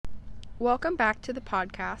Welcome back to the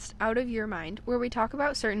podcast, Out of Your Mind, where we talk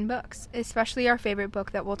about certain books, especially our favorite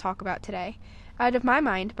book that we'll talk about today, Out of My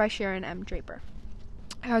Mind by Sharon M. Draper.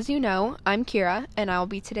 As you know, I'm Kira, and I will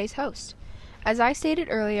be today's host. As I stated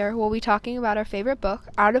earlier, we'll be talking about our favorite book,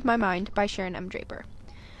 Out of My Mind by Sharon M. Draper.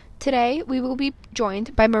 Today, we will be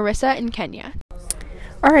joined by Marissa and Kenya.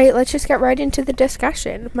 Alright, let's just get right into the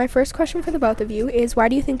discussion. My first question for the both of you is, why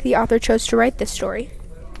do you think the author chose to write this story?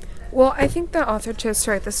 Well, I think the author chose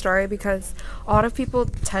to write the story because a lot of people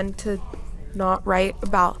tend to not write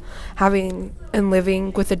about having and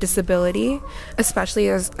living with a disability, especially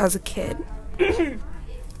as a kid.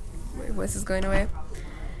 My voice is going away.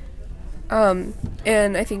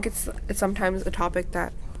 And I think it's sometimes a topic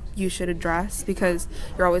that you should address because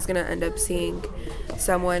you're always going to end up seeing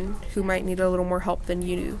someone who might need a little more help than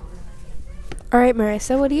you do. Alright,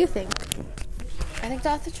 Marissa, what do you think? I think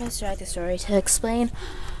the author chose to write the story to explain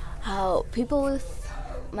how people with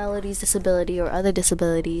Melody's disability or other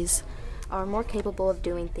disabilities are more capable of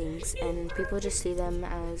doing things, and people just see them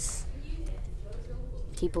as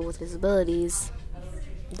people with disabilities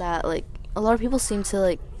that, like, a lot of people seem to,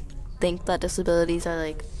 like, think that disabilities are,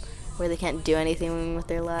 like, where they can't do anything with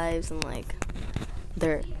their lives and, like,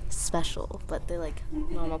 they're special, but they're, like,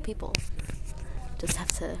 normal people. Just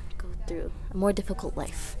have to go through a more difficult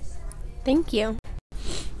life. Thank you.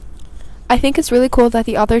 I think it's really cool that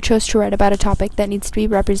the author chose to write about a topic that needs to be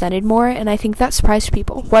represented more, and I think that surprised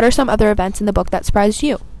people. What are some other events in the book that surprised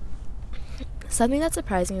you? Something that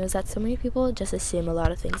surprised me was that so many people just assume a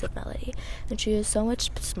lot of things of Melody, and she is so much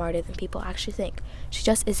smarter than people actually think. She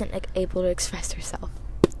just isn't, like, able to express herself.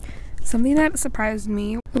 Something that surprised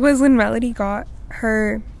me was when Melody got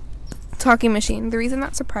her talking machine. The reason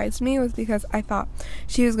that surprised me was because I thought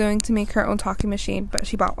she was going to make her own talking machine, but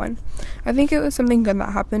she bought one. I think it was something good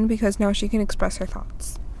that happened because now she can express her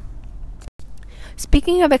thoughts.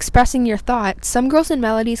 Speaking of expressing your thoughts, some girls in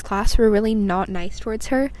Melody's class were really not nice towards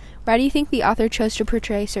her. Why do you think the author chose to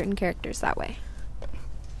portray certain characters that way?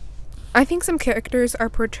 I think some characters are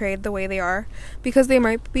portrayed the way they are because they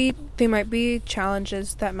might be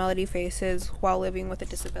challenges that Melody faces while living with a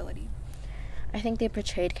disability. I think they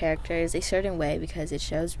portrayed characters a certain way because it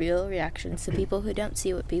shows real reactions to people who don't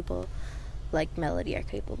see what people like Melody are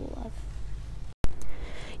capable of.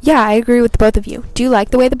 Yeah, I agree with both of you. Do you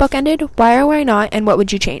like the way the book ended? Why or why not, and what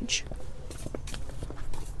would you change?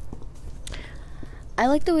 I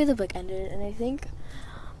like the way the book ended, and I think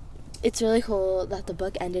it's really cool that the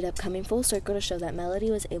book ended up coming full circle to show that Melody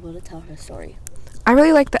was able to tell her story. I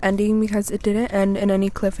really like the ending because it didn't end in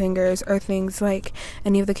any cliffhangers or things like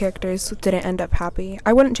any of the characters didn't end up happy.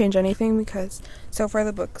 I wouldn't change anything because so far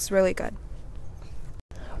the book's really good.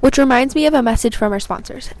 Which reminds me of a message from our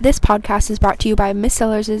sponsors. This podcast is brought to you by Miss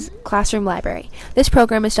Sellers' Classroom Library. This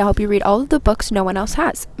program is to help you read all of the books no one else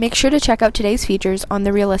has. Make sure to check out today's features on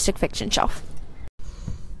the Realistic Fiction shelf.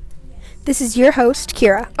 This is your host,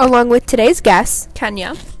 Kira, along with today's guests,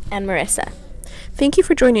 Kenya And Marissa. Thank you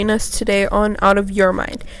for joining us today on Out of Your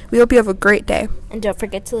Mind. We hope you have a great day. And don't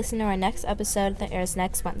forget to listen to our next episode that airs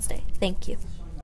next Wednesday. Thank you.